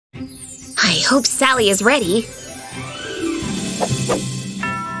I hope Sally is ready.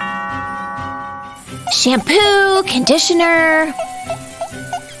 Shampoo, conditioner.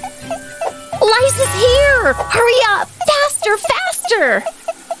 Liza's here! Hurry up! Faster, faster!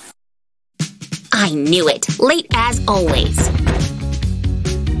 I knew it. Late as always.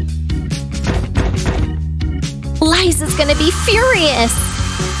 Liza's gonna be furious.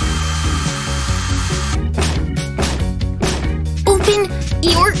 Open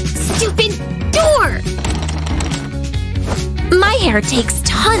your stupid door! My hair takes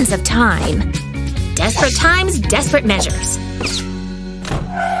tons of time. Desperate times, desperate measures.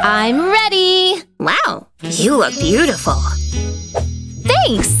 I'm ready! Wow, you look beautiful.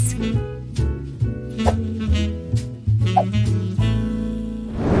 Thanks!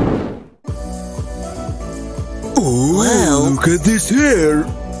 Oh, wow. Look at this hair!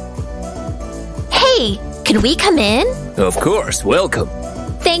 Hey, can we come in? Of course, welcome.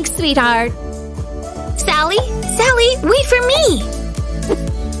 Thanks, sweetheart. Sally? Sally, wait for me!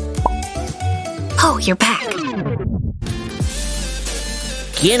 Oh, you're back.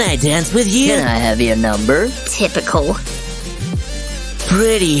 Can I dance with you? Can I have your number? Typical.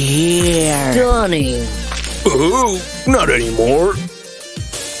 Pretty hair. Stunning. Oh, not anymore.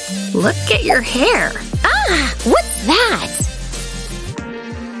 Look at your hair. Ah, what's that?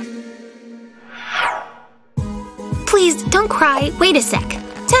 Please, don't cry. Wait a sec.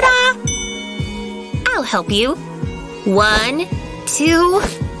 Ta-da! I'll help you. 1, 2,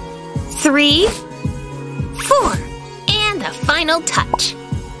 3, 4. And the final touch.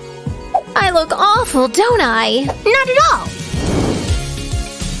 I look awful, don't I? Not at all.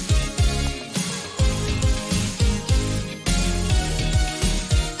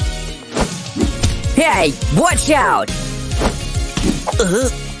 Hey, watch out!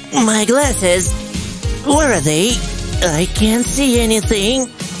 My glasses. Where are they? I can't see anything.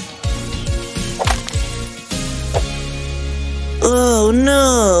 Oh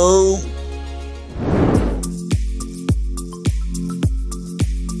no!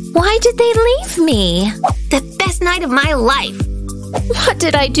 Why did they leave me? The best night of my life. What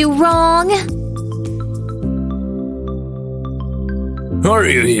did I do wrong? Are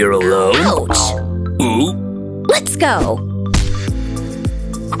you here alone? Ouch! Ooh. Let's go.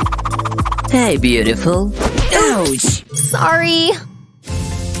 Hey, beautiful. Ouch! Sorry.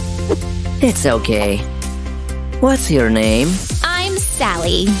 It's okay. What's your name? I'm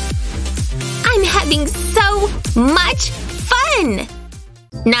Sally. I'm having so much fun!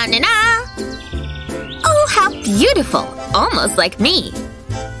 Na-na-na! Oh, how beautiful! Almost like me.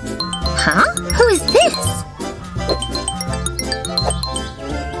 Huh? Who is this?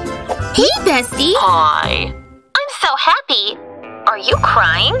 Hey, bestie! Hi. I'm so happy. Are you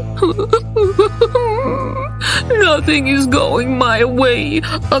crying? Nothing is going my way.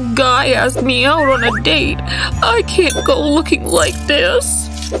 A guy asked me out on a date. I can't go looking like this.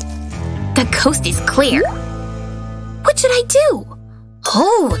 The coast is clear. What should I do?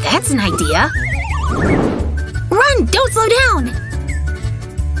 Oh, that's an idea. Run! Don't slow down!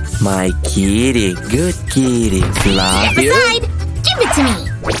 My kitty, good kitty, Step fluffy. aside! Give it to me!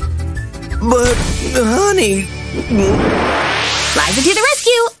 But, honey… Liza to the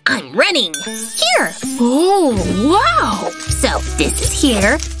rescue! I'm running! Here! Oh, wow! So, this is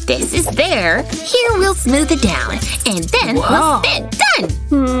here, this is there. Here we'll smooth it down. And then Wow. we'll spin.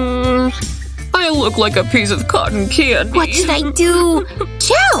 Done! I look like a piece of cotton candy. What should I do?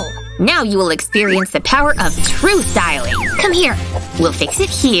 Chill! Now you will experience the power of true styling. Come here. We'll fix it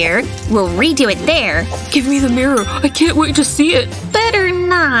here. We'll redo it there. Give me the mirror. I can't wait to see it. Better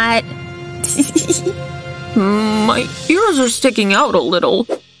not. My ears are sticking out a little.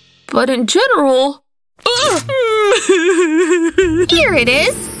 But in general… Here it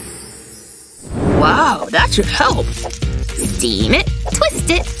is. Wow, that should help. Steam it, twist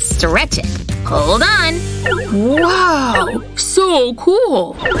it, stretch it. Hold on. Wow, so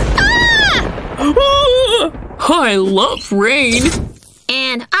cool. I love rain.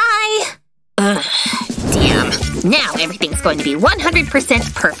 And damn. Now everything's going to be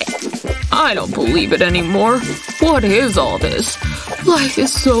 100% perfect. I don't believe it anymore. What is all this? Life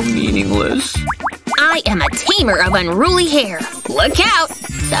is so meaningless. I am a tamer of unruly hair. Look out.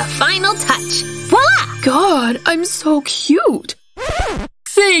 The final touch. Voila! God, I'm so cute.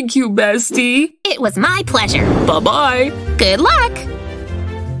 Thank you, bestie. It was my pleasure. Bye-bye. Good luck.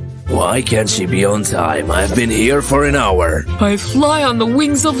 Why can't she be on time? I've been here for an hour. I fly on the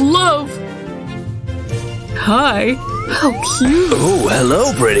wings of love. Hi. How cute. Oh,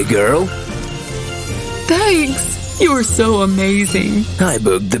 hello, pretty girl. Thanks. You're so amazing. I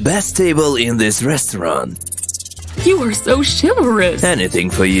booked the best table in this restaurant. You are so chivalrous. Anything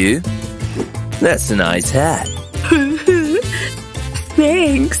for you? That's a nice hat.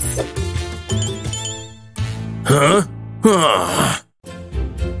 Thanks. Huh?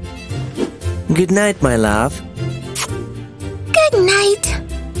 Good night, my love. Good night.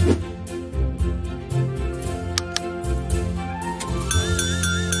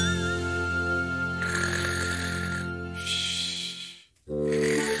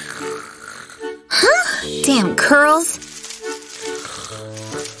 Huh? Damn curls.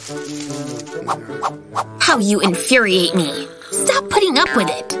 How you infuriate me. Stop putting up with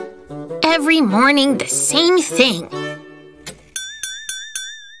it. Every morning, the same thing.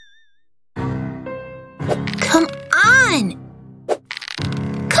 Come on!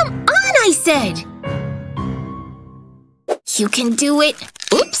 Come on, I said! You can do it.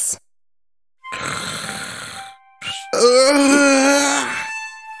 Oops.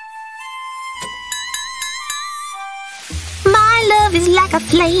 My love is like a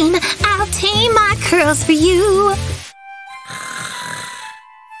flame. I'll tame my curls for you.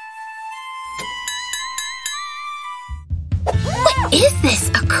 What is this?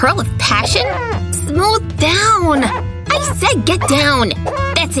 A curl of passion? Smooth down. I said get down.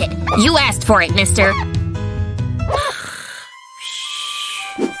 That's it. You asked for it, mister.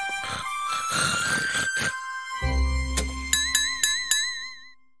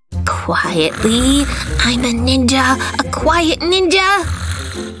 Quietly. I'm a ninja. A quiet ninja.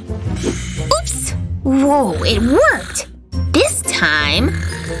 Oops. Whoa, it worked. This time...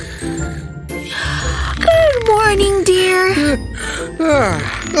 Good morning, dear.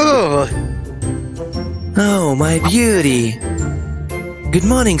 Oh, my beauty. Good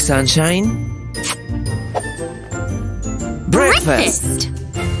morning, sunshine. Breakfast.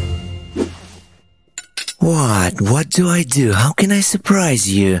 What do I do? How can I surprise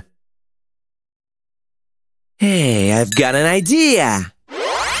you? Hey, I've got an idea.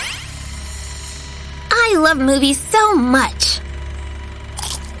 I love movies so much.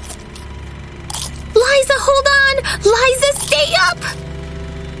 Liza, hold on! Liza, stay up!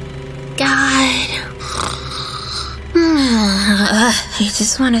 God. I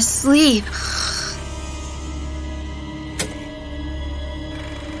just want to sleep.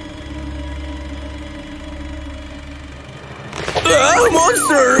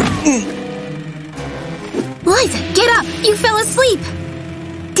 Monster! Liza, get up! You fell asleep!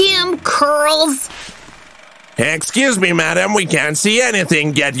 Damn curls! Excuse me, madam, we can't see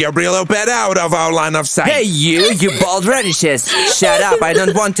anything. Get your Brillo pad out of our line of sight. Hey, you bald radishes! Shut up, I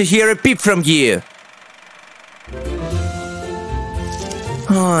don't want to hear a peep from you.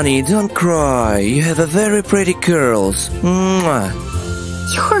 Honey, don't cry. You have a very pretty curls. Mwah.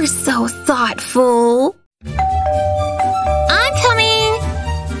 You're so thoughtful. I'm coming!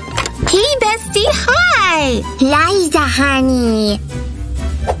 Hey, bestie, hi! Liza, honey.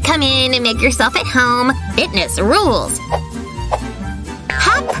 Come in and make yourself at home. Fitness rules.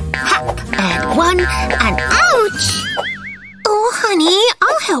 Hop, hop, and one, and ouch! Oh, honey,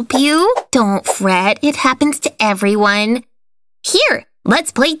 I'll help you. Don't fret, it happens to everyone. Here,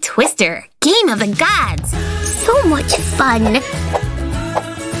 let's play Twister, Game of the Gods. So much fun.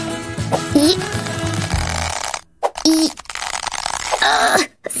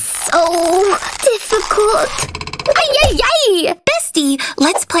 So difficult. Ay, ay, ay! Bestie,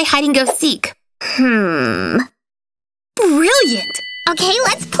 let's play hide and go seek. Brilliant! Okay,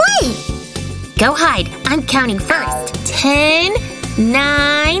 let's play! Go hide. I'm counting first. 10,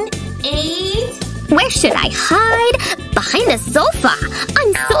 9, 8... Where should I hide? Behind the sofa.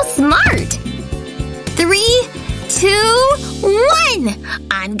 I'm so smart. 3, 2, 1.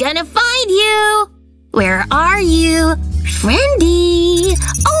 I'm gonna find you. Where are you? Friendy.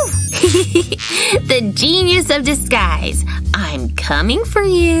 Oh, the genius of disguise. I'm coming for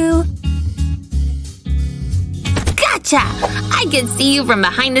you. Gotcha! I can see you from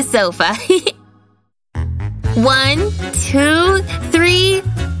behind the sofa. 1, 2, 3,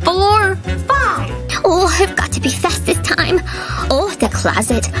 4, 5. Oh, I've got to be fast this time. Oh, the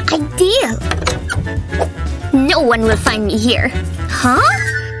closet. Ideal. No one will find me here. Huh?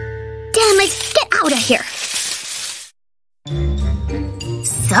 Damn it, get out of here.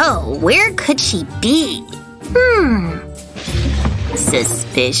 So, where could she be?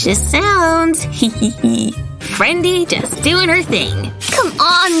 Suspicious sounds. Friendy just doing her thing. Come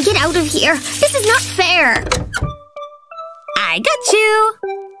on, get out of here. This is not fair. I got you.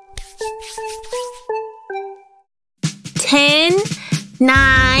 10,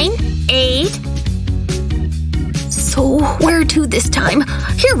 9, 8. So, where to this time?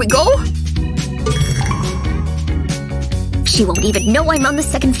 Here we go. She won't even know I'm on the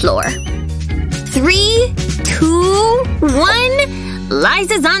second floor. 3, 2, 1.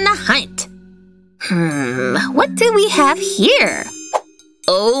 Liza's on the hunt. What do we have here?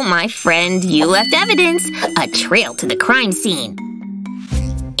 Oh, my friend, you left evidence. A trail to the crime scene.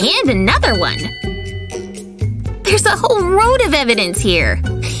 And another one. There's a whole road of evidence here.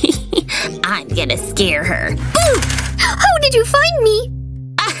 I'm gonna scare her. Ooh! How did you find me?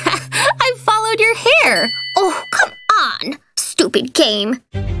 I followed your hair. Oh, come on. Stupid game.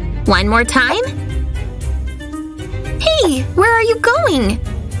 One more time? Hey, where are you going?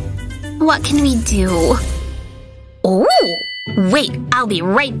 What can we do? Oh, wait, I'll be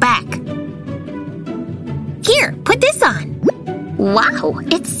right back. Here, put this on. Wow,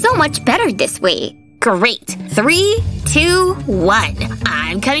 it's so much better this way. Great. 3, 2, 1.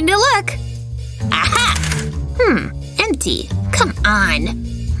 I'm coming to look. Aha! Empty. Come on.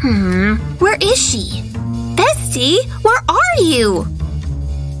 Where is she? Bestie, where are you?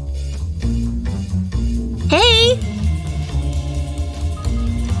 Hey!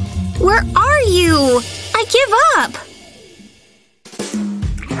 Where are you? I give up.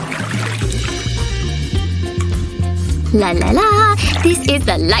 La la la, this is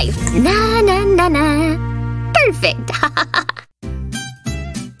the life. Na na na na. Perfect.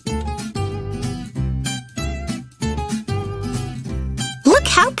 Look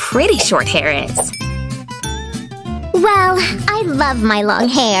how pretty short hair is. Well, I love my long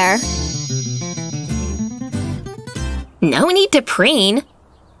hair. No need to preen.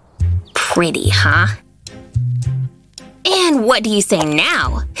 Pretty, huh? And what do you say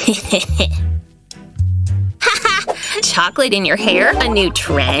now? Haha! Chocolate in your hair, a new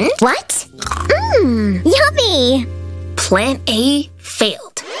trend? What? Yummy! Plan A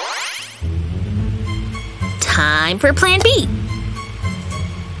failed. Time for Plan B.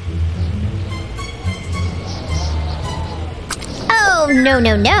 Oh, no,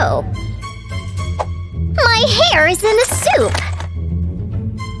 no, no. My hair is in the soup.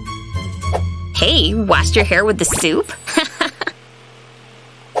 Hey, washed your hair with the soup?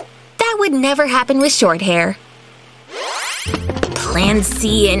 That would never happen with short hair. Plan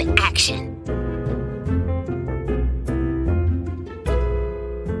C in action.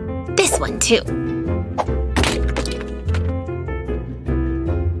 This one too.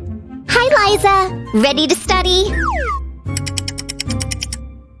 Hi, Liza. Ready to study?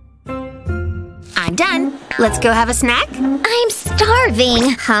 I'm done. Let's go have a snack? I'm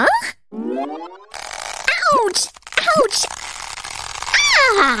starving. Huh? Ouch! Ouch!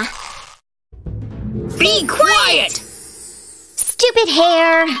 Ah! Be quiet! Stupid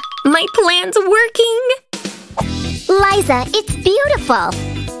hair! My plan's working! Liza, it's beautiful!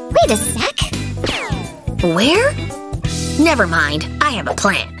 Wait a sec. Where? Never mind, I have a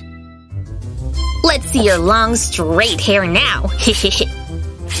plan. Let's see your long, straight hair now.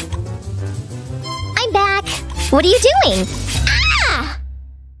 I'm back. What are you doing? Ah!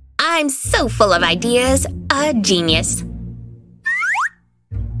 I'm so full of ideas. A genius.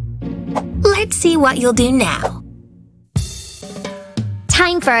 Let's see what you'll do now.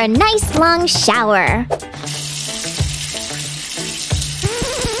 Time for a nice long shower.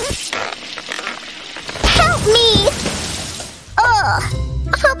 Help me! Ugh!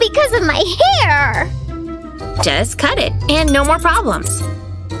 All because of my hair! Just cut it, and no more problems.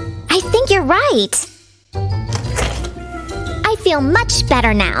 I think you're right. I feel much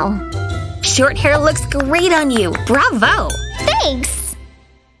better now. Short hair looks great on you. Bravo! Thanks!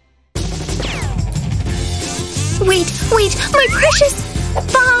 Wait, my precious!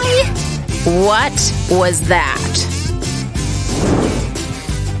 Bye! What was that?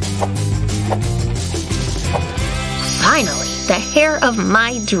 Finally, the hair of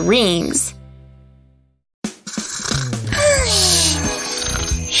my dreams.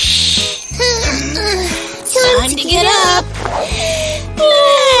 Time to get up!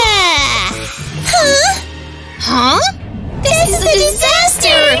 Huh? This is a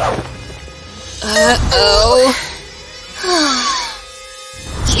disaster! Uh-oh.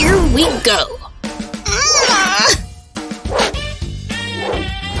 Here we go.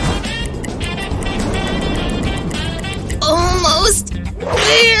 Almost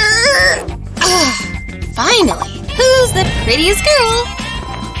there. Finally, who's the prettiest girl?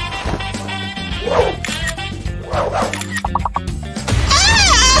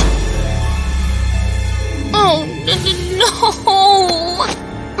 Oh,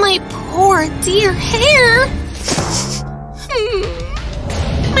 no! My poor dear hair!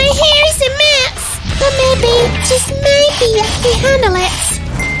 My hair's a mess! But maybe, just maybe, I can handle it.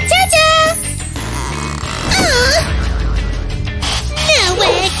 Ta-da! No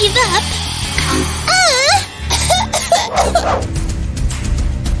way I give up.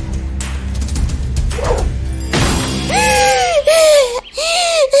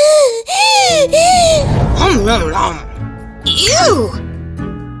 Ew!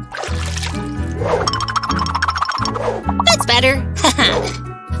 That's better.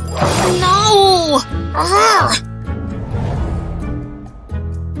 No! Ugh.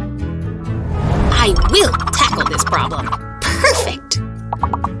 I will tackle this problem. Perfect!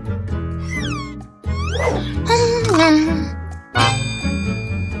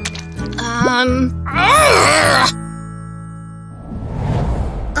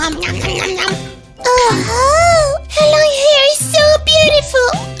 Oh, her long hair is so beautiful.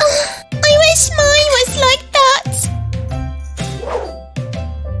 I wish mine was like that.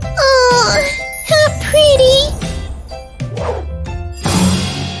 Oh, how pretty.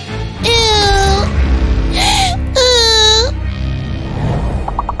 Ew.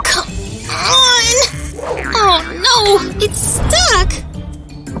 Come on! Oh no! It's stuck!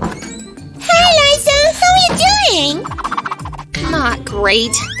 Hi, Liza. How are you doing? Not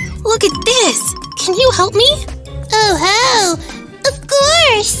great. Look at this! Can you help me? Oh, of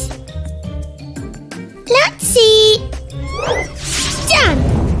course. Let's see. Done.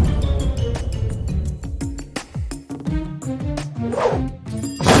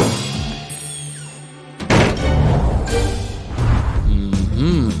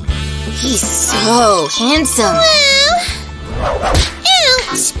 He's so handsome. Wow.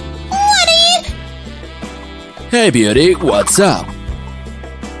 Ouch. What are you? Hey, beauty, what's up?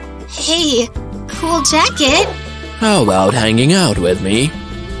 Hey, cool jacket. How about hanging out with me?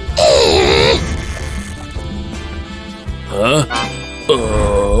 Huh?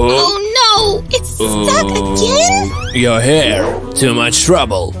 Oh no! It's stuck again? Your hair. Too much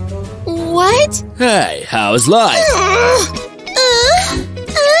trouble. What? Hey, how's life? Hi.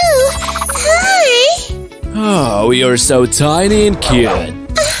 Oh, you're so tiny and cute.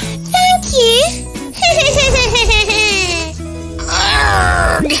 Thank you.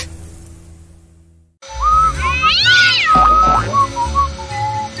 Arrgh.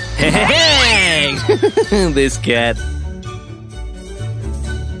 Hey! This cat.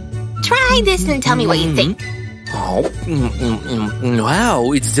 Try this and tell me what you think. Oh,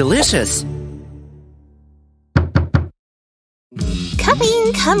 wow, it's delicious.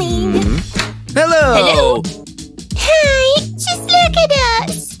 Coming. Hello! Hi. Just look at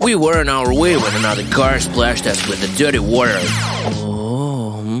us. We were on our way when another car splashed us with the dirty water.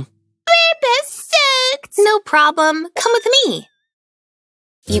 Oh. We're both soaked. No problem. Come with me.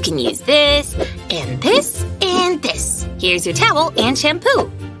 You can use this, and this, and this. Here's your towel and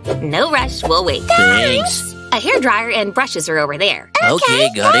shampoo. No rush, we'll wait. Thanks. A hairdryer and brushes are over there. Okay,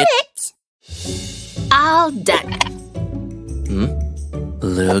 got it. All done.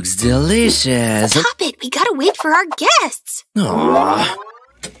 Looks delicious. Stop it, we gotta wait for our guests. Aww.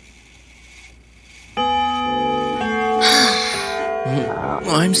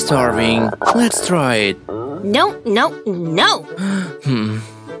 I'm starving. Let's try it. No.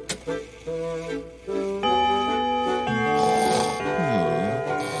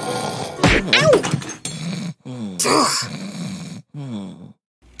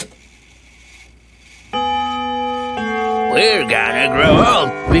 We're gonna grow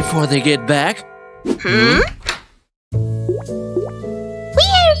old before they get back. We're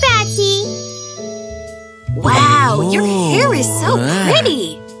ready. Wow, your hair is so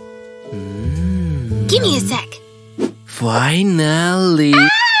pretty. Give me a sec. Finally.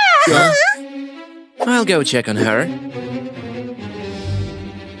 I'll go check on her.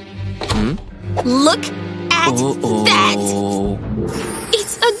 Look at that. Oh.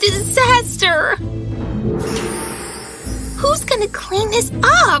 It's a disaster. Who's gonna clean this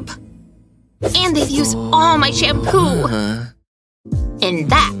up? And they've used all my shampoo. And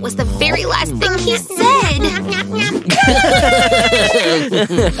that was the very last thing he said.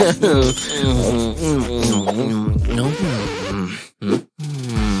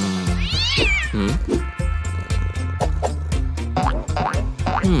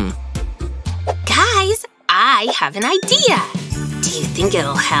 Guys, I have an idea. Do you think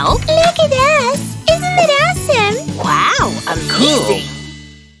it'll help? Look at us. Isn't it awesome? Wow, amazing.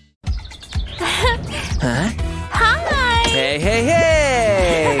 Huh? Hi.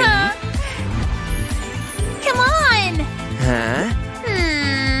 Hey! Come on. Huh?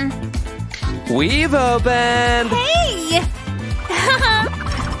 We've opened! Hey.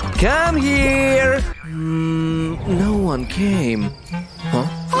 Come here! No one came. Huh?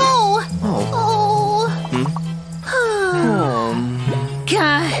 Oh. Oh.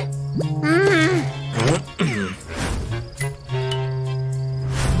 God.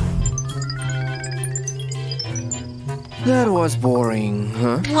 That was boring,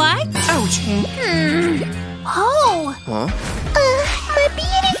 huh? What? Ouch. Oh. Huh? My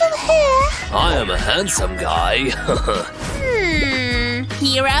beautiful hair. I am a handsome guy.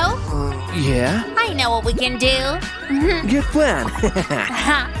 Hero? Yeah? I know what we can do. Good plan.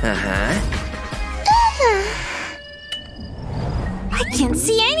 I can't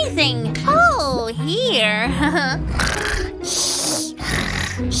see anything. Oh, here.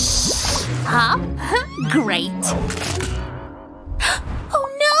 Hop. Great. Oh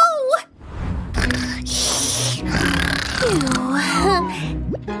no! Phew.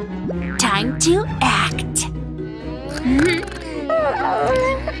 Time to act.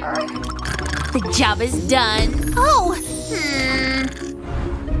 The job is done. Oh!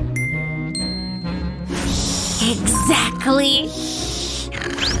 Exactly.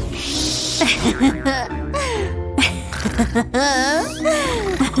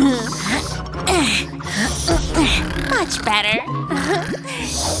 Much better.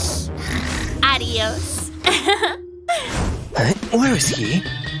 Adios. Where is he?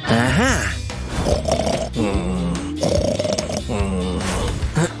 Aha!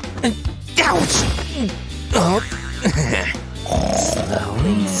 Ouch! Oh.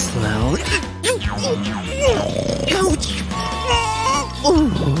 Slowly, slowly. Ouch!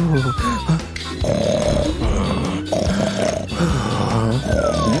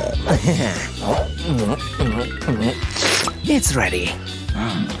 It's ready.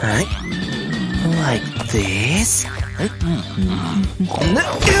 Like this.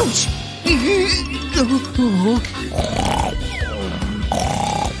 Ouch!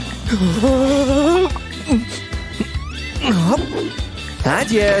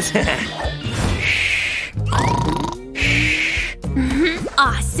 Adios.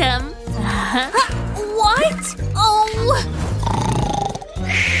 Awesome. What? Oh.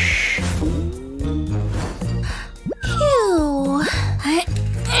 Phew.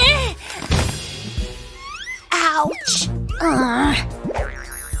 Ouch.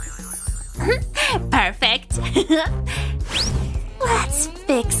 Perfect. Let's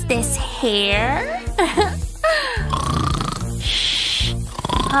fix this hair.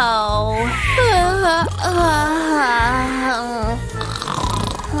 Oh.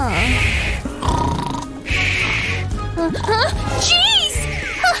 Jeez!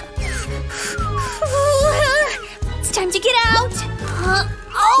 It's time to get out.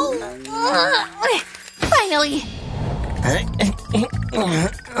 Oh! Finally.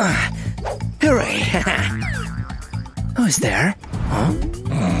 Hooray! Who's there? Huh?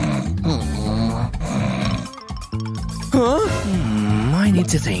 Huh? I need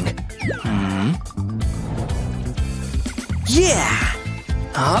to think. Yeah!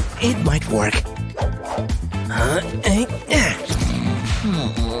 It might work.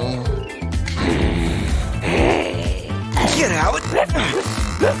 Get out!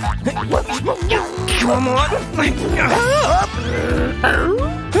 Come on!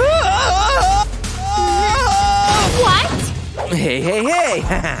 What? Hey, hey, hey!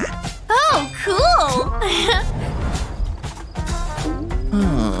 Oh, cool!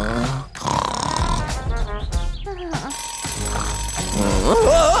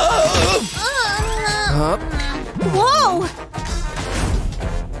 Whoa!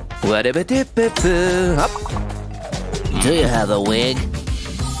 Up. Do you have a wig?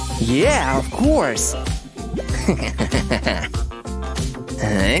 Yeah, of course.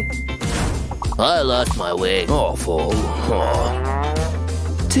 I lost my wig. Awful.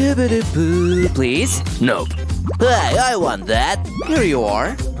 Please? Nope. Hey, I want that. Here you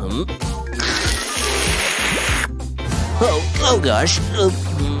are. Oh gosh.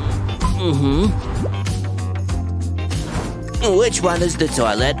 Which one is the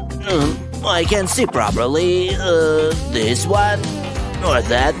toilet? I can't see properly. This one? Or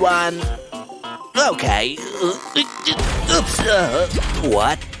that one? Okay. Oops.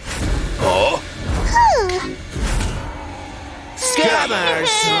 What? Oh?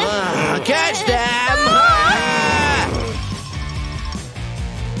 Scammers! Catch them!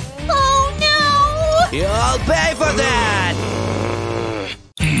 Oh no! You'll pay for that!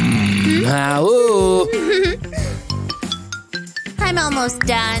 I'm almost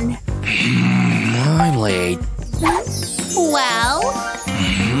done. I'm late. Well?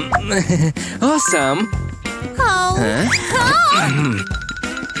 Awesome. Oh.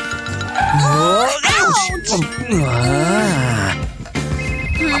 Ouch!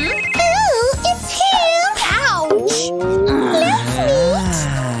 Ooh, it's him! Ouch!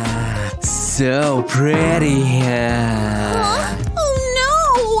 So pretty. Oh no!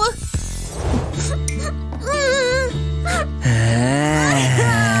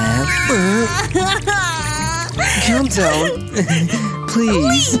 Calm down.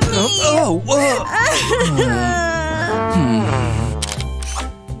 Please.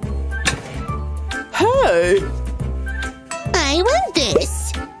 I want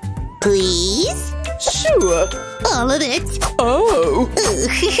this. Please? Sure. All of it. Oh.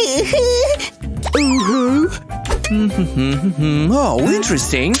 Oh,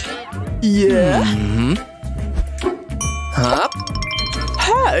 interesting. Yeah. Up.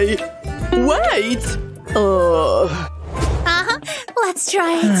 Hey. Wait. Let's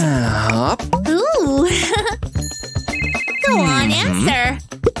try it. Up. Ooh. Go on, answer.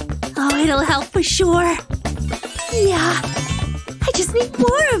 Oh, it'll help for sure. Yeah. I just need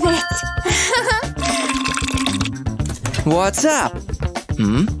more of it. What's up?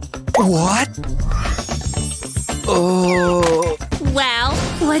 What? Oh. Well,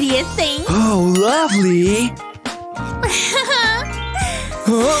 what do you think? Oh, lovely.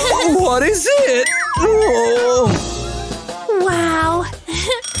 What is it? Oh. Wow.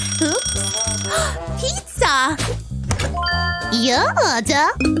 Oops. Pizza. Your order,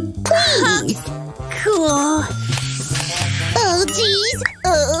 please. Cool. Oh, jeez.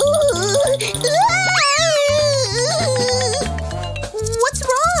 What's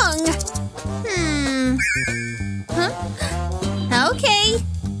wrong? Huh? Okay.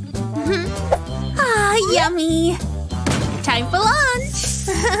 Ah, yummy. Time for lunch.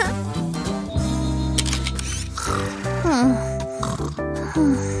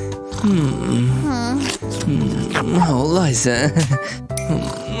 Oh, Liza.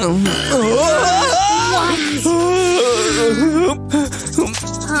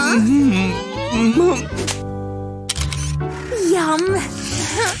 Huh? Yum.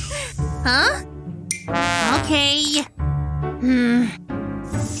 Huh? Okay.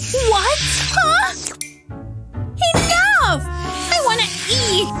 What? Huh? Enough! I want to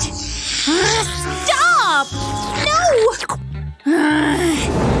eat! Stop! No!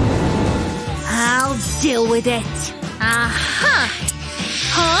 I'll deal with it. Aha!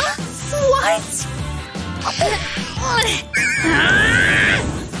 Huh? What?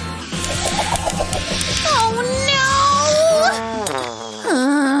 Oh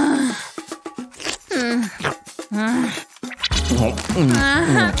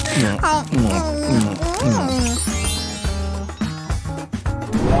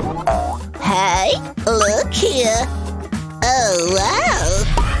Hey, look here. Oh, wow.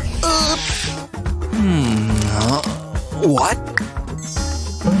 What?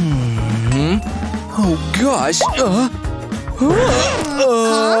 Oh, gosh.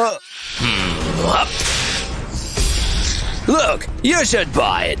 Look, you should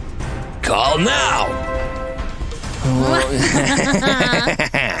buy it. Call now.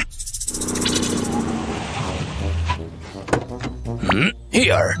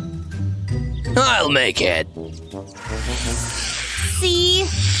 Here. I'll make it. See?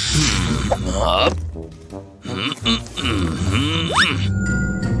 Up.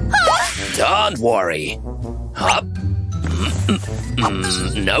 Don't worry. Up.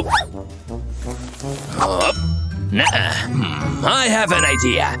 Nope. Up. Nah. I have an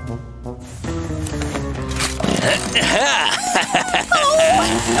idea.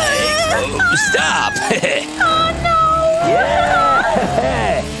 Stop!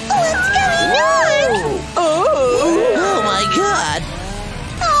 What's going on? Oh my god.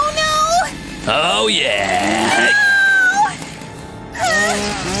 Oh no! Oh yeah!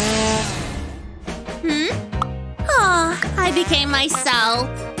 Oh, I became myself.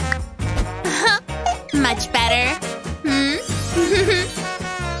 Much better.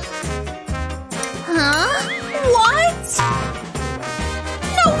 Huh? What?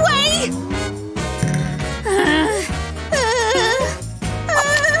 No way!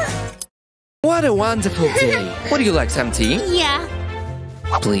 What a wonderful day. Would you like some tea? Yeah.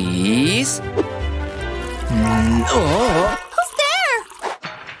 Please? Oh. Who's there?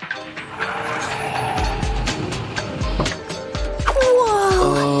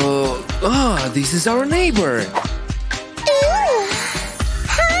 Whoa. This is our neighbor.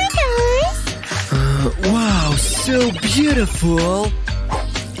 Hi, guys. Wow, so beautiful.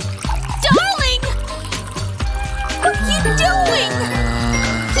 Darling! What are you doing?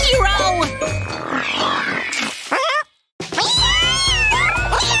 Hero!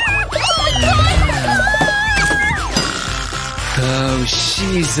 Oh,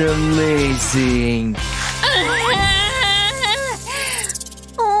 she's amazing.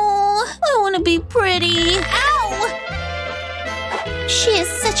 Oh, I want to be pretty. Ow! She has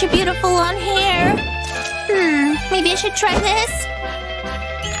such a beautiful long hair. Maybe I should try this.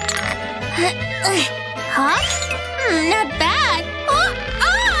 Huh? Not bad.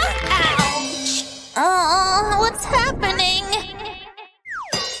 Ouch! Oh, what's happening?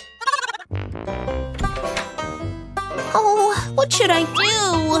 Oh, what should I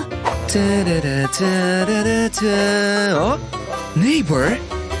do? Oh, neighbor.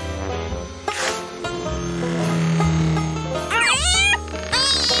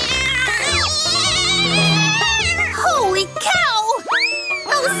 Holy cow!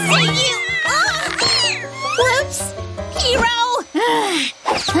 I'll see you! Whoops! Hero!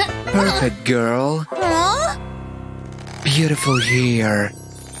 Perfect girl. Huh? Beautiful hair.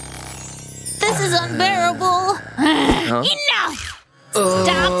 This is unbearable. Enough!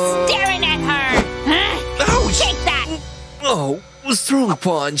 Stop staring at her! Ouch! Take that! Oh, strong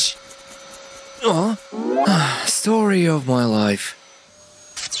punch. Oh, story of my life.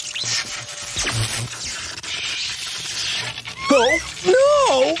 Oh,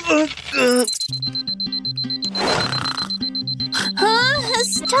 no!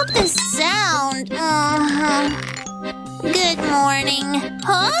 Stop this sound. Good morning.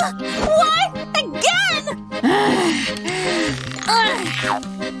 Huh? What? Again?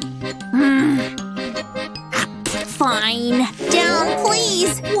 Fine. Down,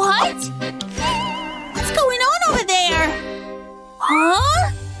 please. What? What's going on over there?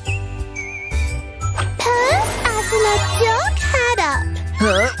 Huh? Pose as an adult head up.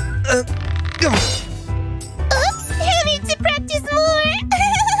 Oops, you need to practice more.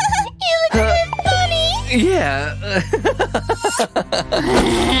 You look a bit funny. Yeah.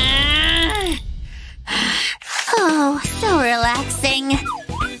 Oh, so relaxing.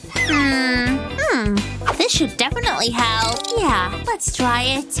 This should definitely help. Yeah, let's try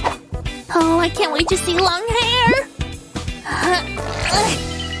it. Oh, I can't wait to see long hair. Huh?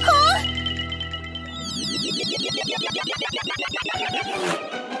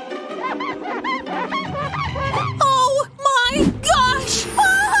 Oh my gosh!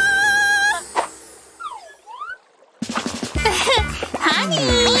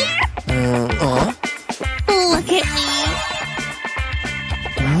 Honey! Look at me.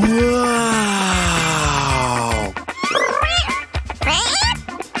 Wow!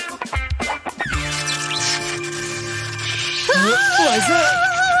 What's that?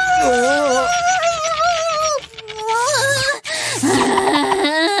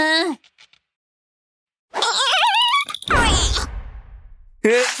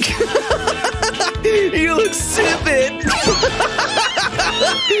 You look stupid!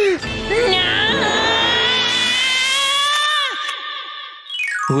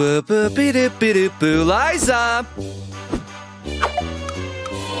 Whoop-a-bee-doo-bee-doo-boo, Liza!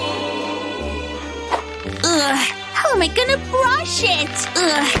 How am I gonna brush it?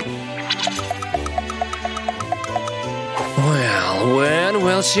 Well, when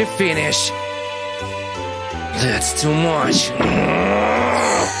will she finish? That's too much.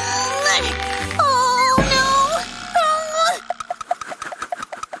 Oh no!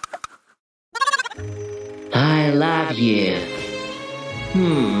 I love you.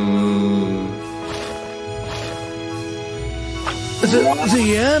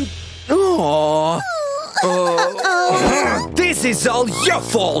 The end? Oh. This is all your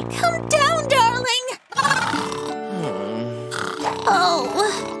fault! Calm down, darling! Oh,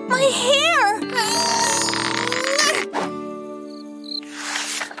 my hair!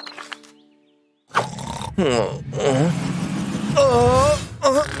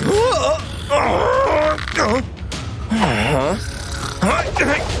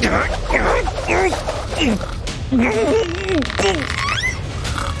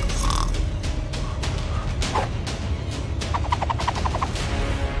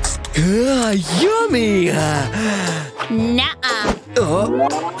 Yummy! Nuh-uh.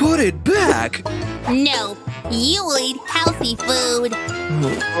 Put it back! No, you will eat healthy food.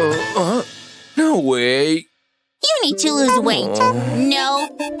 No way! You need to lose weight. No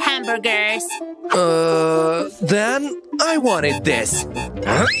hamburgers. Then I wanted this.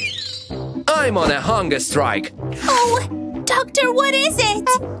 Huh? I'm on a hunger strike. Oh, doctor, what is it?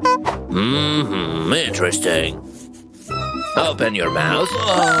 Interesting. Open your mouth.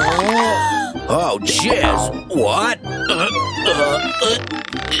 Oh, jizz. What?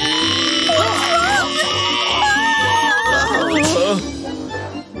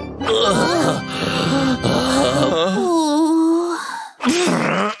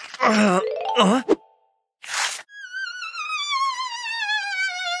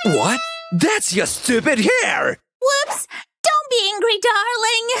 What? That's your stupid hair! Whoops! Don't be angry,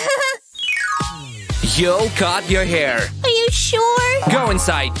 darling. You'll cut your hair. Are you sure? Go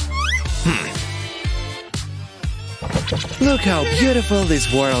inside. Look how beautiful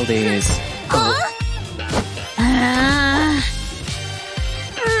this world is. Huh?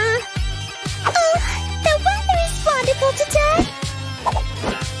 The weather is wonderful today.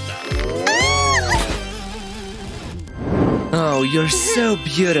 Oh, you're so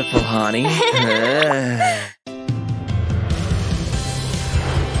beautiful, honey.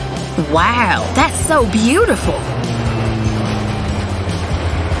 Wow, that's so beautiful.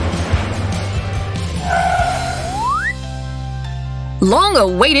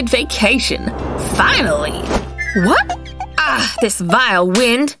 Long-awaited vacation. Finally. What? Ah, this vile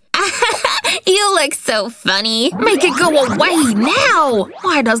wind. You look so funny. Make it go away now!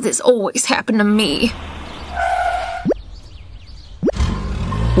 Why does this always happen to me?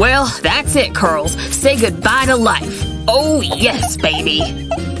 Well, that's it, Curls. Say goodbye to life. Oh, yes, baby.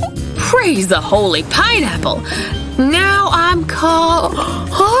 Praise the holy pineapple. Now I'm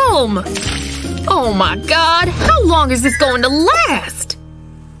home. Oh my god, how long is this going to last?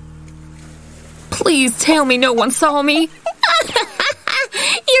 Please tell me no one saw me.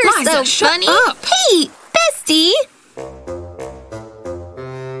 You're Liza, so shut funny. up. Hey, bestie.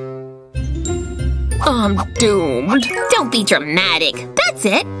 I'm doomed. Don't be dramatic. That's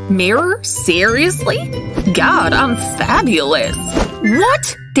it. Mirror? Seriously? God, I'm fabulous.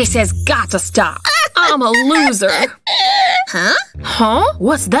 What? This has got to stop. I'm a loser. Huh? Huh?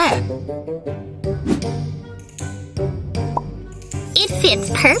 What's that? It fits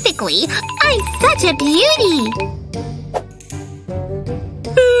perfectly. I'm such a beauty.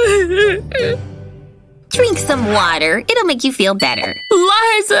 Drink some water. It'll make you feel better.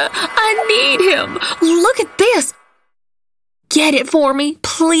 Liza, I need him. Look at this. Get it for me,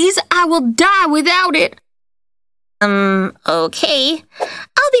 please. I will die without it. Okay.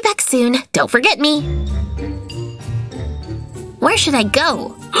 I'll be back soon. Don't forget me. Where should I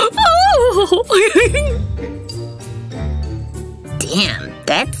go? Oh. Damn,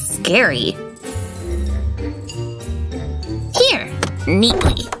 that's scary. Here,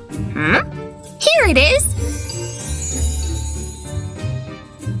 neatly. Here it is.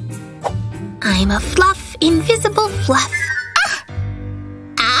 I'm a fluff, invisible fluff.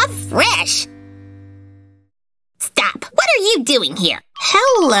 Fresh. Stop. What are you doing here?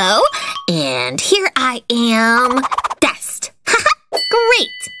 Hello. And here I am. Dust. Great.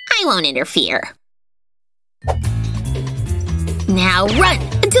 I won't interfere. Now run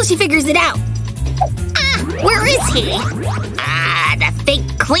until she figures it out. Where is he? The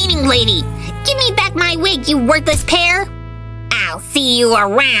fake cleaning lady. Give me back my wig, you worthless Pear. I'll see you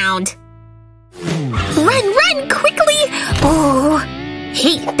around. Run, quickly. Oh.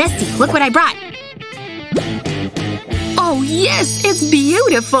 Hey, bestie, look what I brought. Oh, yes, it's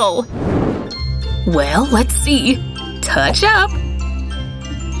beautiful. Well, let's see. Touch up.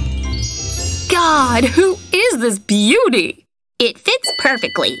 God, who is this beauty? It fits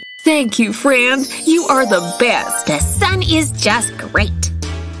perfectly. Thank you, friend. You are the best. The sun is just great.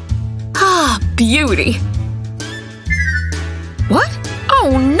 Ah, beauty. What?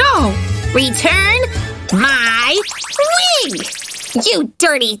 Oh, no. Return my wig! You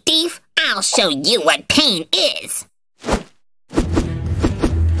dirty thief! I'll show you what pain is!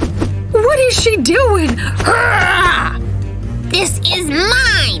 What is she doing? Ah! This is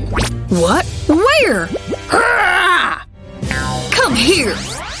mine! What? Where? Ah! Come here!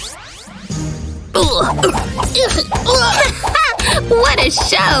 What a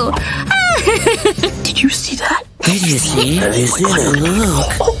show! Did you see that? Did you see? Have you seen it?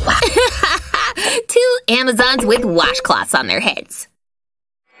 Look. 2 Amazons with washcloths on their heads.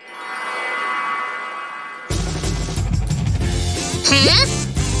 Huh?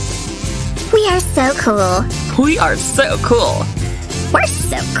 We are so cool. We are so cool. We're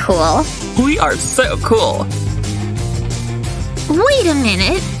so cool. We are so cool. Wait a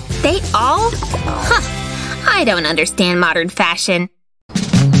minute. They all? Huh. I don't understand modern fashion.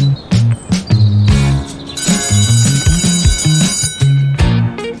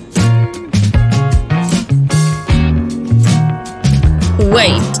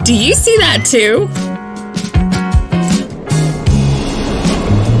 Wait, do you see that too?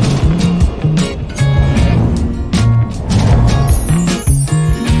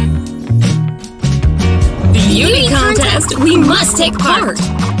 Beauty contest! We must take part!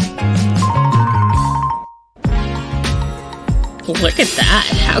 Look at that,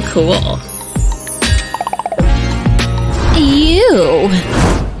 how cool. Ew.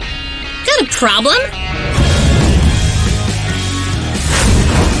 Got a problem?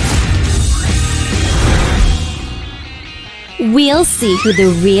 We'll see who the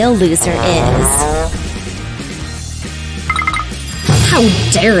real loser is. How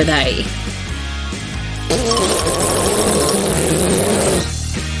dare they?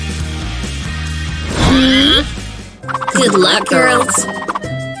 Good luck, girls.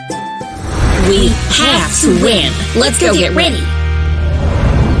 We have to win. Let's go get ready.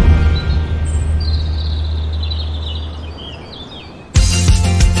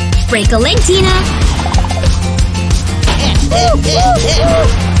 Break a leg, Tina.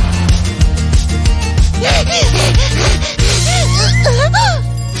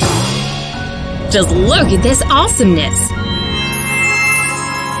 Just look at this awesomeness.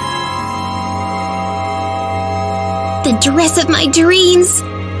 The dress of my dreams.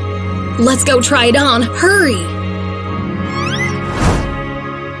 Let's go try it on. Hurry.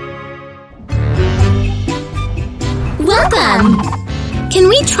 Welcome. Can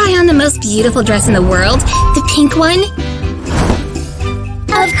we try on the most beautiful dress in the world? The pink one?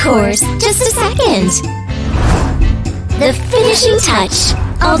 Of course, just a second. The finishing touch.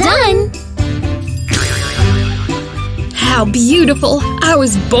 All done. How beautiful. I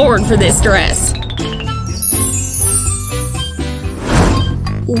was born for this dress.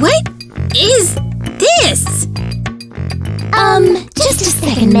 What is this? Just a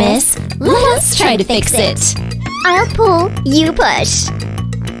second, miss. Let us try to fix it. I'll pull, you push.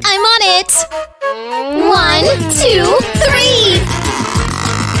 I'm on it! 1, 2, 3!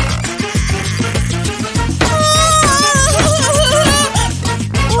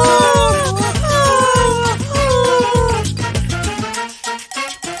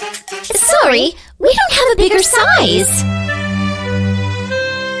 Sorry, we don't have a bigger size.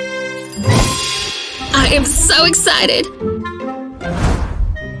 I am so excited.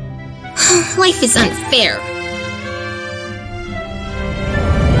 Life is unfair.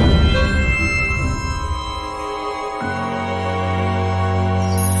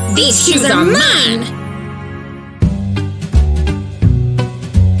 These shoes are mine!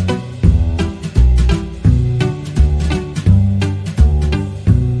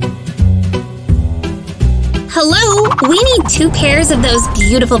 Hello? We need 2 pairs of those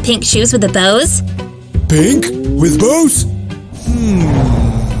beautiful pink shoes with the bows. Pink? With bows?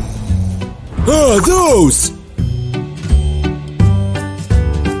 Ah, those!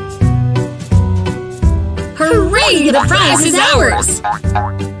 Hooray! The prize is ours!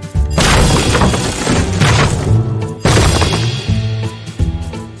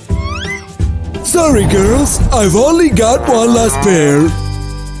 Sorry, girls. I've only got one last pair.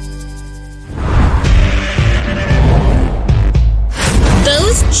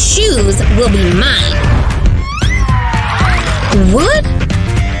 Those shoes will be mine. What?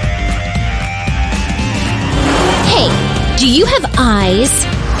 Hey, do you have eyes?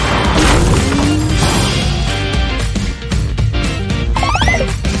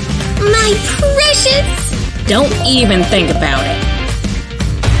 My precious! Don't even think about it.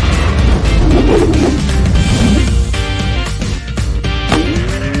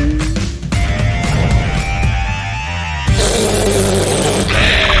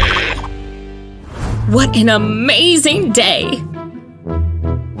 What an amazing day!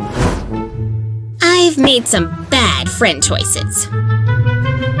 I've made some bad friend choices.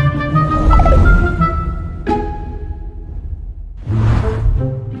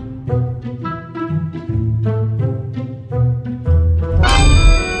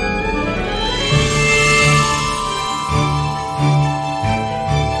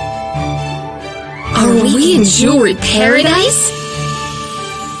 Are we in jewelry paradise?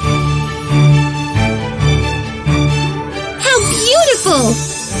 How beautiful!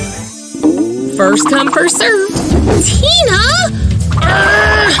 First come, first served. Tina!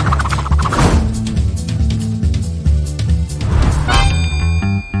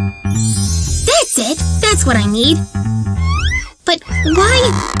 That's it! That's what I need. But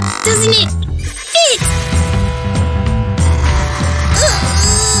why doesn't it fit?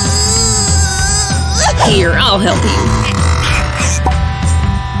 Here, I'll help you.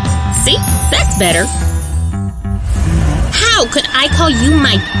 See? That's better. How could I call you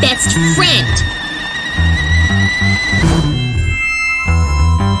my best friend?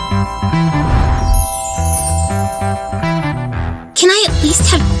 Can I at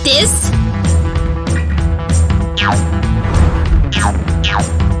least have this?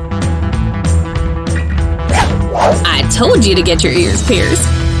 I told you to get your ears pierced.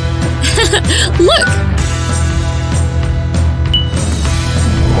 Look!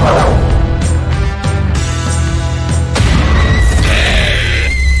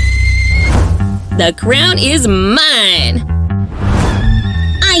 The crown is mine!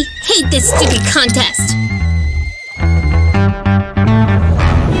 I hate this stupid contest!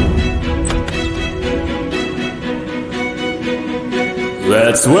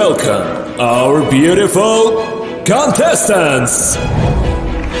 Let's welcome our beautiful contestants!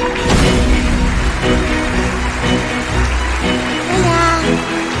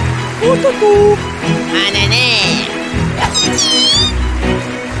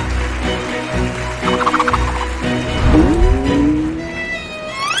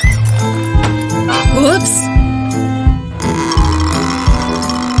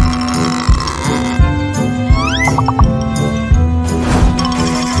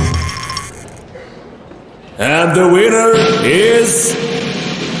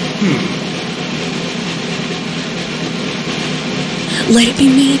 Let it be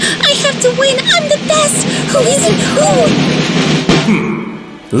me. I have to win. I'm the best. Who isn't who?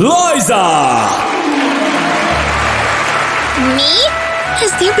 Liza! Me?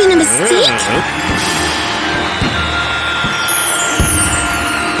 Has there been a mistake?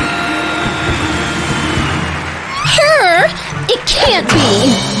 Her? It can't be.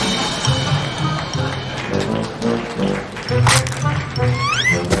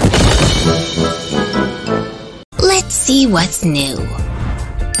 Let's see what's new.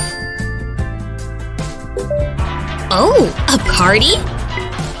 Oh, a party?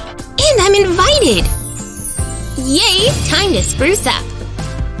 And I'm invited! Yay, time to spruce up.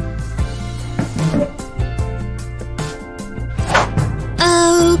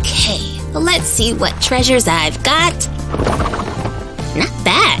 Okay, let's see what treasures I've got. Not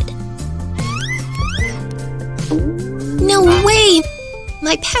bad. No way!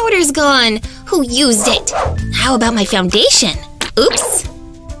 My powder's gone! Who used it? How about my foundation? Oops!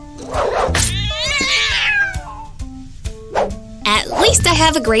 At least I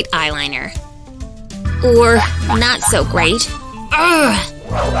have a great eyeliner. Or not so great. Ugh.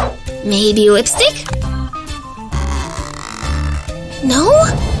 Maybe lipstick? No?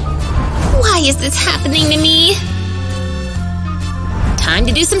 Why is this happening to me? Time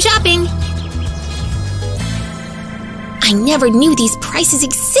to do some shopping. I never knew these prices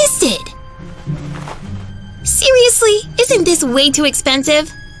existed. Seriously, isn't this way too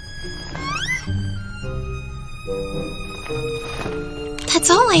expensive? That's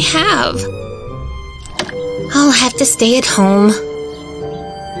all I have. I'll have to stay at home.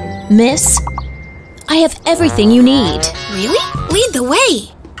 Miss, I have everything you need. Really? Lead the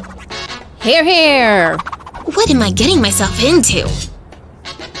way. Here, here. What am I getting myself into?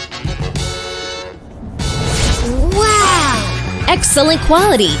 Wow! Excellent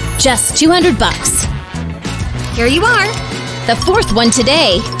quality. Just $200. Here you are. The fourth one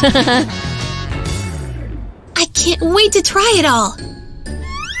today. I can't wait to try it all.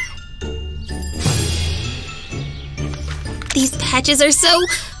 These patches are so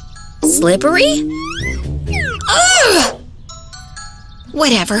slippery. Ugh!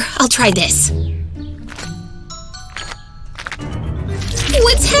 Whatever, I'll try this.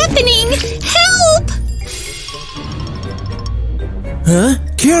 What's happening? Help! Huh?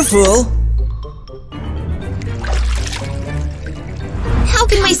 Careful! How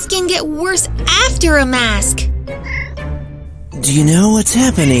can my skin get worse after a mask? Do you know what's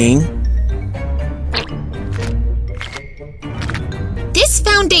happening? This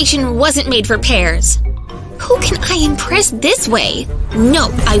foundation wasn't made for pears. Who can I impress this way? No,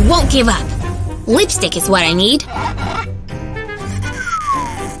 I won't give up. Lipstick is what I need.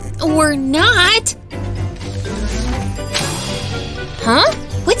 Or not. Huh?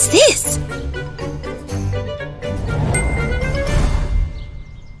 What's this?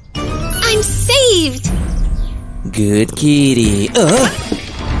 I'm saved! Good kitty.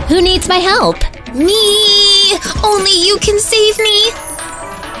 Who needs my help? Me! Only you can save me!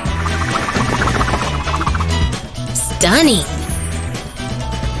 Stunning.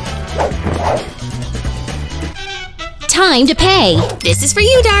 Time to pay. This is for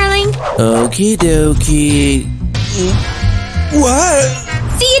you, darling. Okie dokie. What?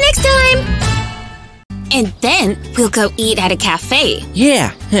 See you next time! And then we'll go eat at a cafe.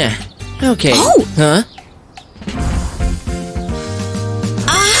 Yeah. Okay. Oh! Huh?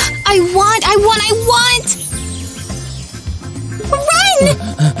 I want! Run!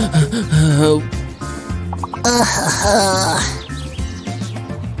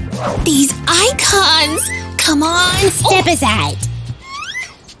 These icons! Come on! Step aside.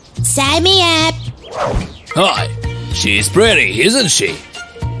 Sign me up. Hi. She's pretty, isn't she?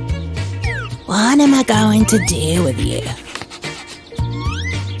 What am I going to do with you?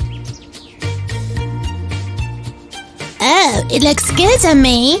 Oh, it looks good on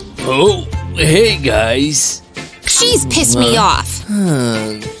me. Oh, hey guys. She's pissed me off.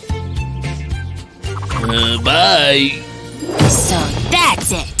 Bye. So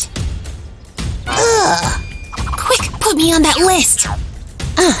that's it. Ugh. Quick, put me on that list.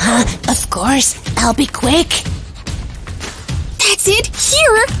 Of course. I'll be quick. That's it,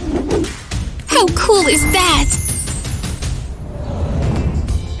 here. How cool is that?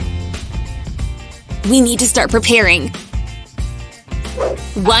 We need to start preparing.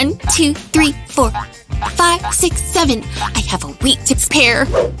 1, 2, 3, 4, 5, 6, 7. I have a week to prepare.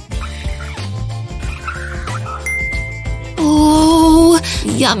 Oh,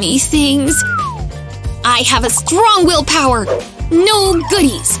 yummy things. I have a strong willpower. No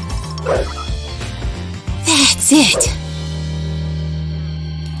goodies. That's it.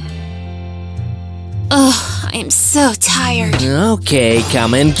 Ugh, I am so tired. Okay,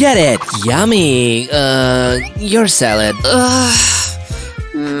 come and get it. Yummy. Your salad.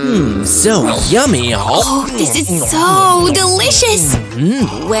 So yummy. Oh, this is so delicious.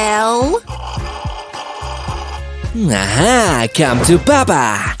 Well, Aha, come to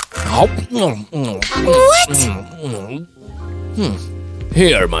Papa. what?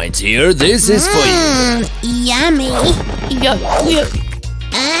 Here, my dear, this is for you. Yummy.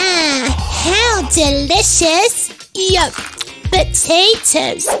 How delicious. Yup.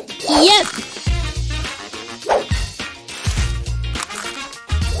 Potatoes. Yup.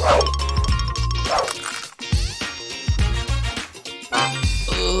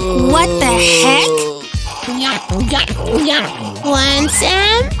 What the heck? Want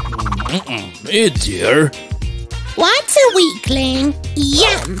some? Eat, dear. What a weakling.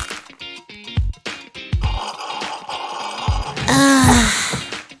 Yum.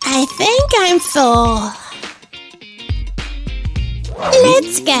 I think I'm full.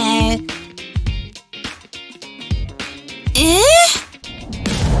 Let's go.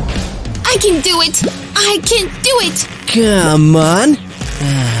 I can do it! I can do it! Come on.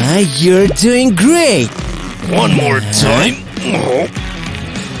 You're doing great. One more time.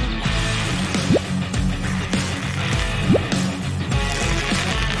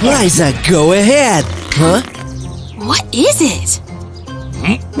 Liza, go ahead. Huh? What is it?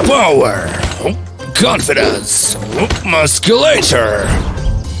 Power. Confidence. Musculature.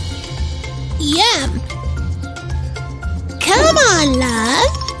 Yum. Come on,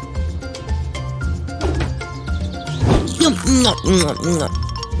 love.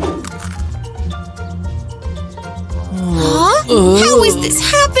 Huh? How is this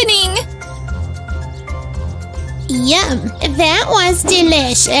happening? Yum. That was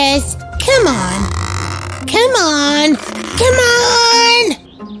delicious. Come on. Come on. Come on.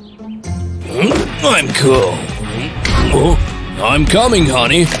 I'm cool. Oh, I'm coming,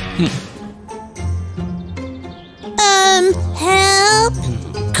 honey. Help.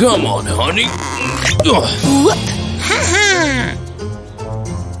 Come on, honey. Whoop. Ha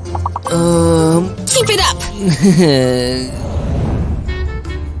Keep it up!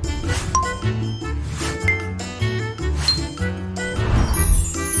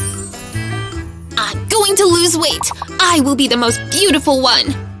 I'm going to lose weight. I will be the most beautiful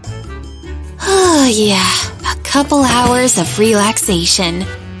one. Oh, yeah. A couple hours of relaxation.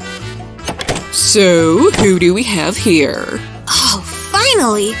 So, who do we have here? Oh,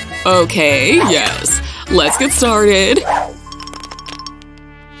 finally! Okay, yes. Let's get started.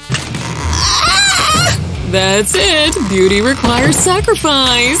 That's it. Beauty requires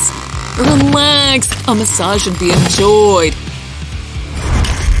sacrifice. Relax. A massage should be enjoyed.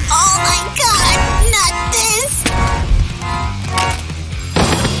 Oh my god, not this!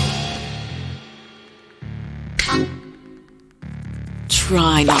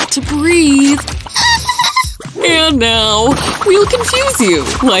 Try not to breathe. And now, we'll confuse you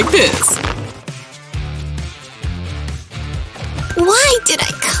like this. Why did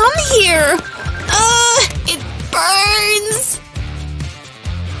I come here? It burns!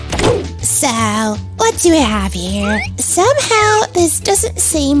 So, what do we have here? Somehow this doesn't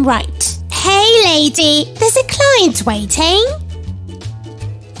seem right. Hey lady, there's a client waiting.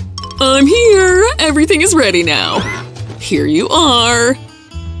 I'm here. Everything is ready now. Here you are.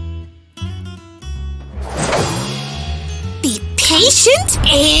 Be patient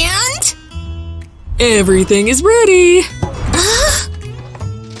and… Everything is ready.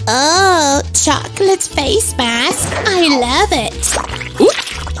 Oh, chocolate face mask. I love it.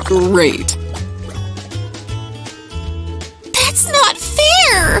 Oop, great. That's not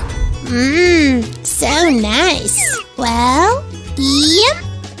fair! So nice. Well, yep.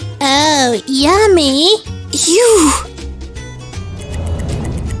 Oh, yummy. You…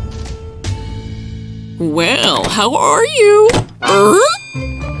 Well, how are you?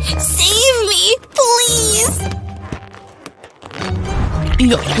 Save me, please!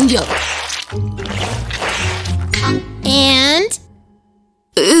 And…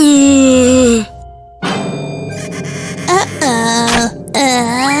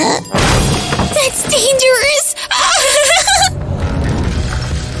 That's dangerous!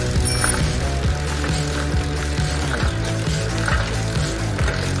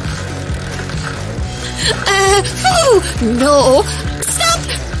 No! Stop!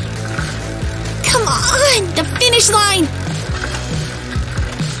 Come on! The finish line!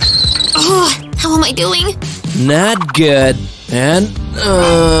 Oh, how am I doing? Not good. And,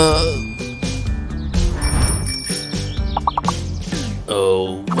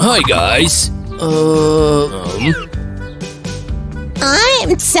 Oh, hi, guys. I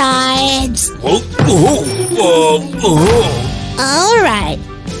I'm tired. All right.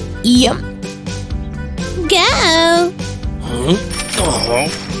 Yum. Go.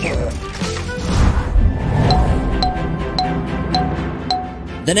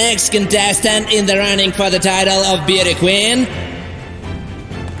 The next contestant in the running for the title of Beauty Queen,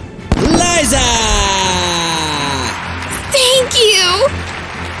 Liza! Thank you!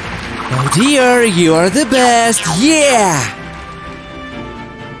 Oh dear, you are the best, yeah!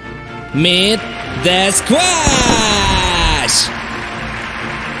 Meet the Squash!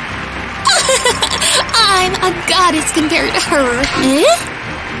 I'm a goddess compared to her. Eh?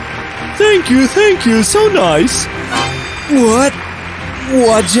 Thank you, so nice. What?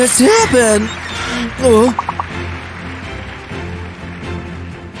 What just happened?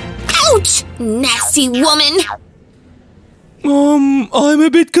 Ouch! Nasty woman! I'm a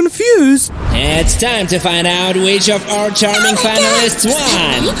bit confused. It's time to find out which of our charming finalists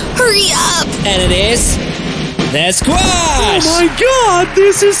won. Hurry up! And it is the Squash! Oh my god,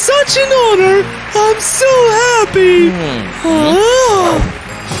 this is such an honor. I'm so happy.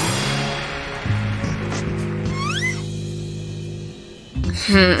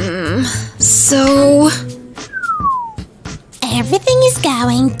 So... Everything is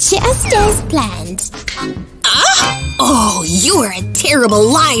going just as planned. Oh, you're a terrible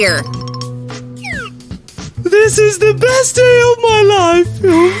liar! This is the best day of my life.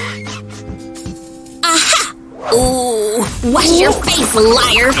 Aha! Ooh, wash your face,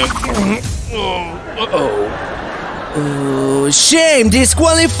 liar! Oh, shame!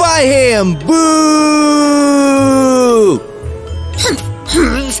 Disqualify him! Boo!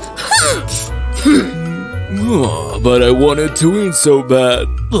 But I wanted to win so bad.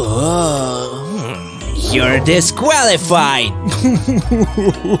 You're disqualified!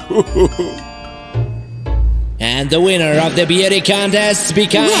 And the winner of the beauty contest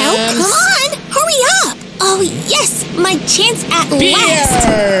becomes... Well, come on! Hurry up! Oh, yes! My chance at Pear! last!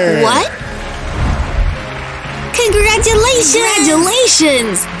 What?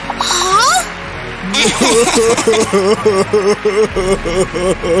 Congratulations! Huh?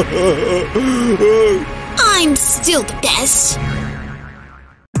 I'm still the best.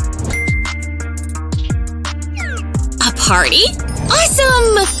 A party?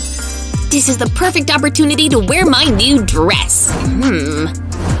 Awesome! This is the perfect opportunity to wear my new dress.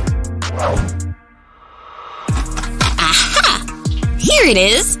 Aha! Here it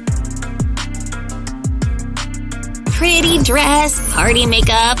is. Pretty dress, party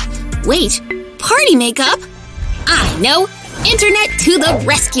makeup. Wait, party makeup? I know! Internet to the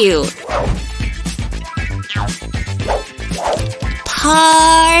rescue!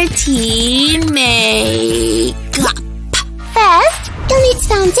 Party makeup. First, you'll need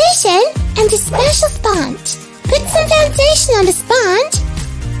foundation and a special sponge. Put some foundation on the sponge.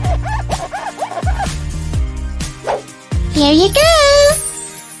 Here you go.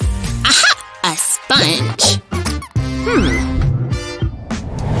 Aha! A sponge.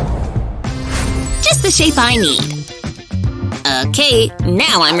 Just the shape I need. Okay,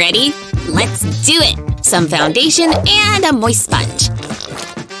 now I'm ready. Let's do it. Some foundation and a moist sponge.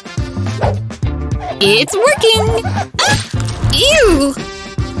 It's working! Ew!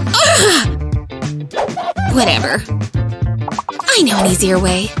 Whatever. I know an easier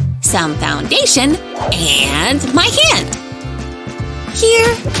way. Some foundation and my hand.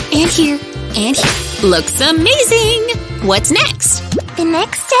 Here and here and here. Looks amazing! What's next? The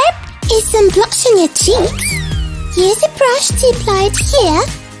next step is some blush on your cheeks. Use a brush to apply it here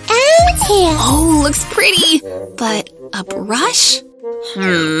and here. Oh, looks pretty. But a brush?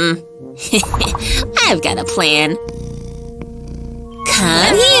 I've got a plan.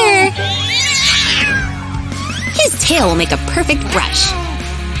 Come here. His tail will make a perfect brush.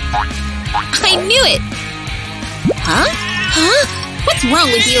 I knew it. Huh? Huh? What's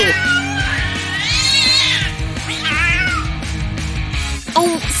wrong with you?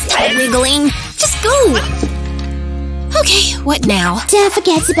 Oh, stop wiggling. Just go. Okay, what now? Don't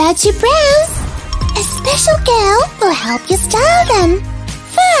forget about your brows. A special girl will help you style them.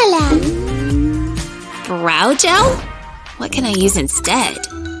 Voila! Brow gel? What can I use instead?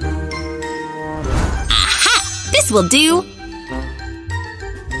 Aha! This will do!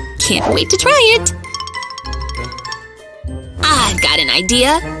 Can't wait to try it! I've got an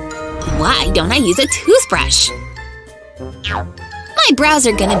idea! Why don't I use a toothbrush? My brows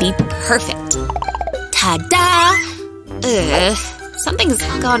are gonna be perfect! Ta-da! Ugh, something's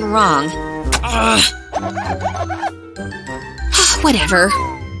gone wrong. Whatever.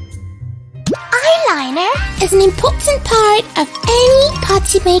 Eyeliner is an important part of any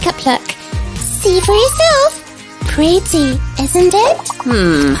party makeup look. See for yourself. pretty, isn't it?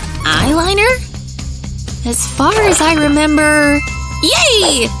 Eyeliner? As far as I remember…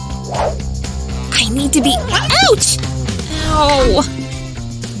 Yay! I need to be… Ouch! Ow!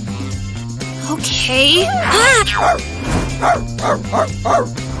 Okay.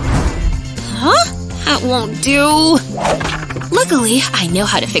 Huh? That won't do. Luckily, I know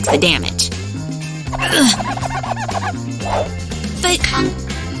how to fix the damage. But…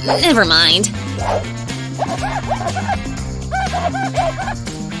 never mind.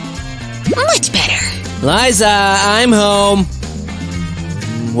 Much better. Liza, I'm home.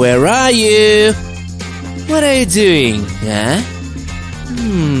 Where are you? What are you doing? Huh?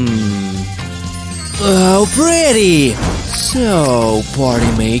 Oh, pretty. So,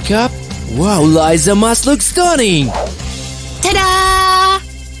 party makeup? Wow, Liza must look stunning. Ta-da!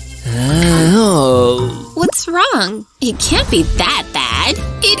 Oh. What's wrong? It can't be that bad.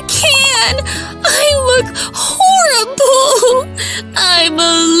 It can! I look horrible! I'm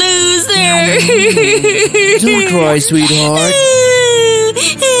a loser! Don't cry, sweetheart.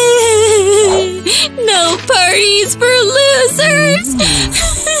 No parties for losers!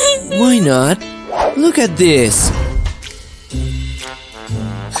 Why not? Look at this.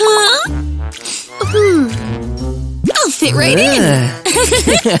 Huh? I'll fit right in.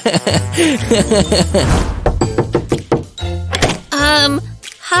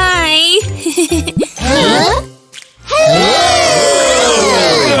 Hi. Huh?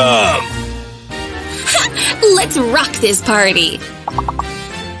 Let's rock this party.